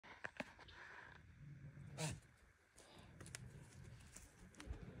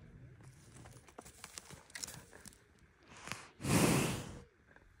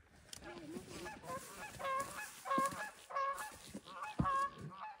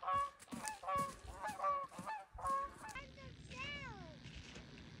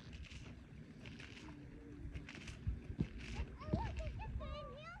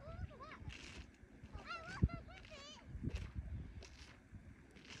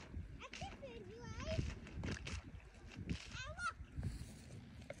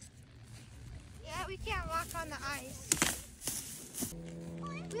on the ice.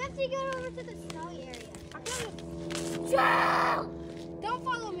 We have to get over to the snowy area. Joe! Don't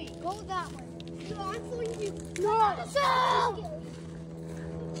follow me. Go that way. No, I'm following you. No! Joe!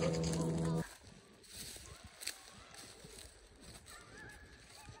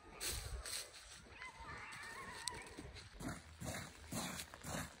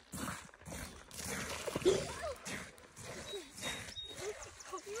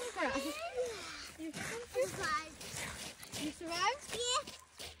 You survived? Yeah.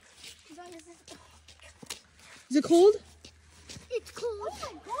 Is it cold? It's cold. Oh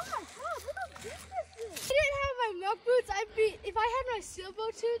my gosh, wow, look how big this is. I didn't have my milk boots. If I had my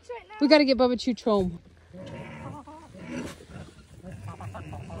sailboat boots right now. We gotta get Bubba Chooch home. I need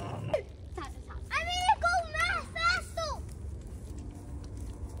to go faster.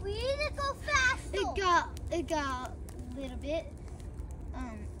 We need to go faster. It got a little bit,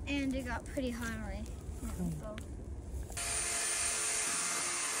 and it got pretty hot already. So.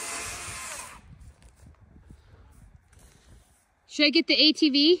 Should I get the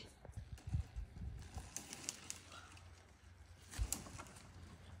ATV?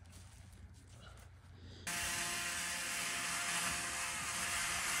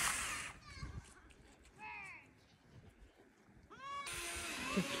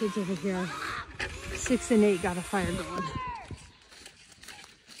 The kids over here, 6 and 8, got a fire going.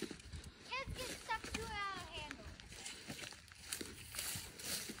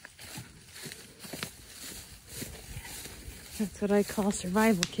 That's what I call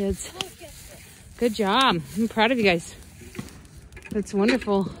survival, kids. Good job. I'm proud of you guys. That's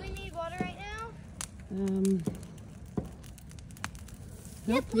wonderful. Do we need water right now?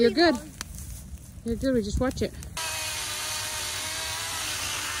 Nope, you're good. You're good. We just watch it.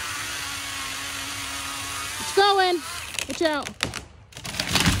 It's going. Watch out.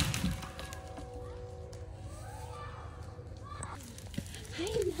 Hi,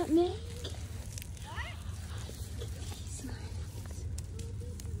 Nutmeg.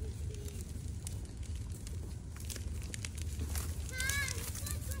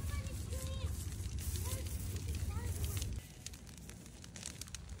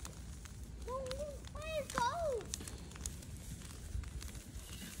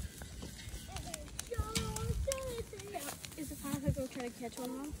 Is it time to go try to catch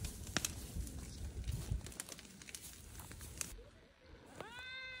one now?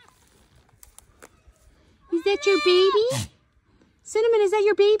 Is that your baby? Cinnamon, is that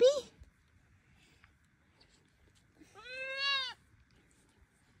your baby?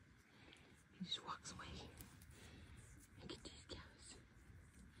 He just walks away. Look at these cows.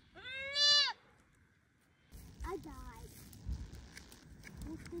 I died.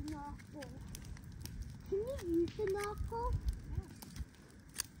 With the knuckle. Can you use the knuckle?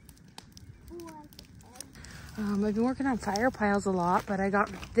 I've been working on fire piles a lot, but I got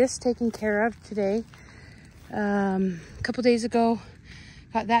this taken care of today. A couple days ago,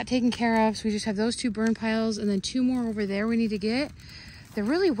 got that taken care of. So we just have those 2 burn piles and then 2 more over there we need to get. They're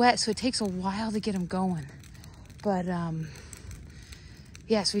really wet, so it takes a while to get them going. But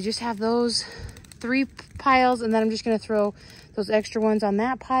yes, we just have those 3 piles, and then I'm just gonna throw those extra ones on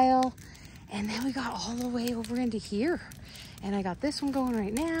that pile. And then we got all the way over into here. And I got this one going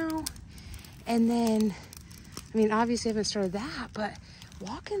right now. And then, I mean, obviously I haven't started that, but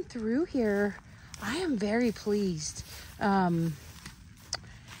walking through here, I am very pleased. I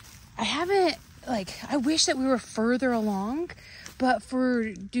haven't, I wish that we were further along, but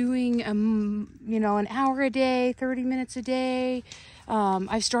for doing, you know, an hour a day, 30 minutes a day,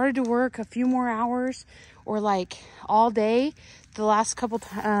 I've started to work a few more hours or all day the last couple,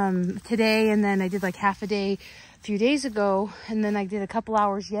 today, and then I did half a day a few days ago, and then I did a couple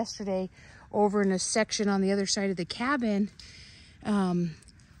hours yesterday over in a section on the other side of the cabin.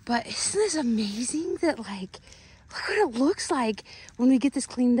 But isn't this amazing that look what it looks like when we get this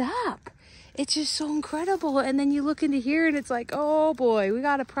cleaned up. It's just so incredible. And then you look into here and it's like, oh boy, we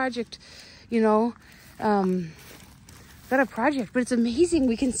got a project, you know, got a project, but it's amazing.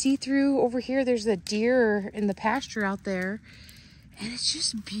 We can see through over here. There's the deer in the pasture out there, and it's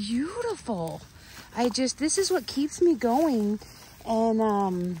just beautiful. This is what keeps me going.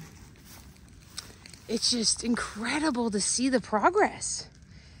 And, it's just incredible to see the progress.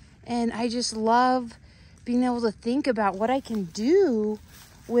 And I just love being able to think about what I can do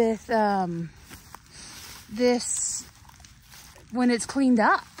with this when it's cleaned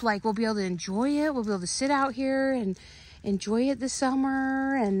up. We'll be able to enjoy it. We'll be able to sit out here and enjoy it this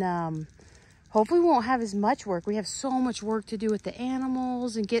summer. And hopefully we won't have as much work. We have so much work to do with the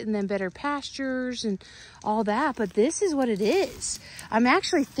animals and getting them better pastures and all that. But this is what it is. I'm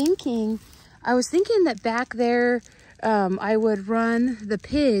actually thinking I was thinking that back there, I would run the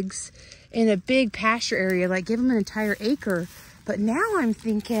pigs in a big pasture area, like give them an entire acre. But now I'm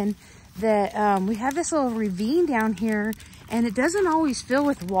thinking that we have this little ravine down here and it doesn't always fill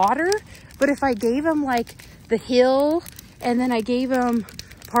with water. But if I gave them like the hill and then I gave them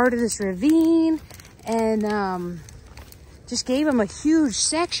part of this ravine and just gave them a huge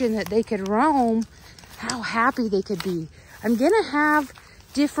section that they could roam, how happy they could be. I'm gonna have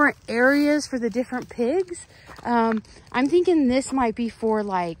different areas for the different pigs. I'm thinking this might be for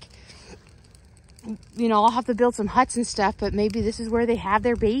like, you know, I'll have to build some huts and stuff, but maybe this is where they have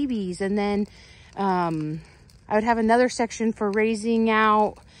their babies. And then I would have another section for raising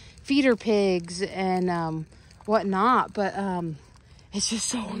out feeder pigs and whatnot. But it's just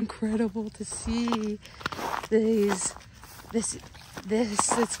so incredible to see this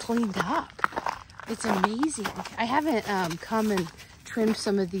it's cleaned up. It's amazing. I haven't come and trimmed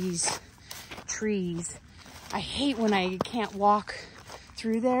some of these trees. I hate when I can't walk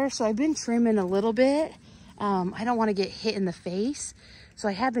through there, so I've been trimming a little bit. I don't want to get hit in the face, so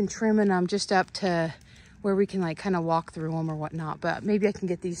I have been trimming them just up to where we can like kind of walk through them or whatnot. But maybe I can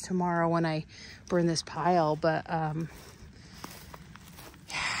get these tomorrow when I burn this pile. But yeah,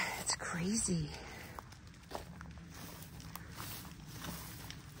 it's crazy.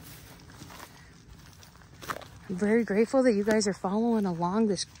 I'm very grateful that you guys are following along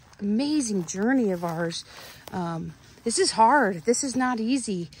this amazing journey of ours. This is hard. This is not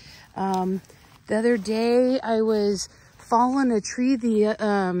easy. The other day I was following a tree,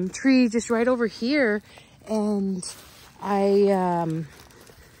 the tree just right over here, and it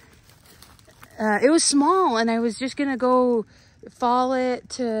was small and I was just gonna go fall it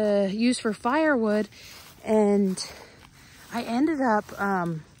to use for firewood, and I ended up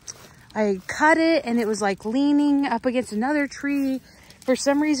I cut it and it was like leaning up against another tree. For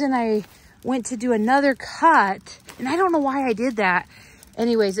some reason I went to do another cut and I don't know why I did that.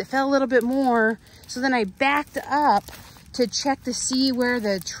 Anyways, it fell a little bit more. So then I backed up to check to see where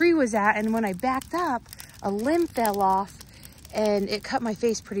the tree was at. And when I backed up, a limb fell off and it cut my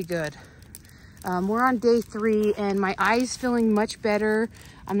face pretty good. We're on day 3 and my eye's feeling much better.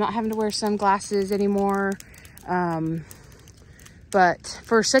 I'm not having to wear sunglasses anymore. But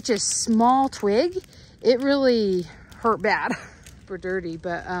for such a small twig, it really hurt bad. Super dirty,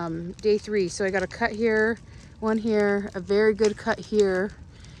 but day 3. So I got a cut here, one here, a very good cut here,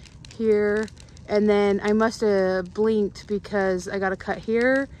 here, and then I must have blinked because I got a cut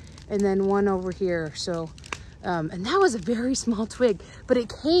here and then one over here. So, and that was a very small twig, but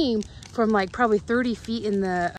it came from like probably 30 feet in the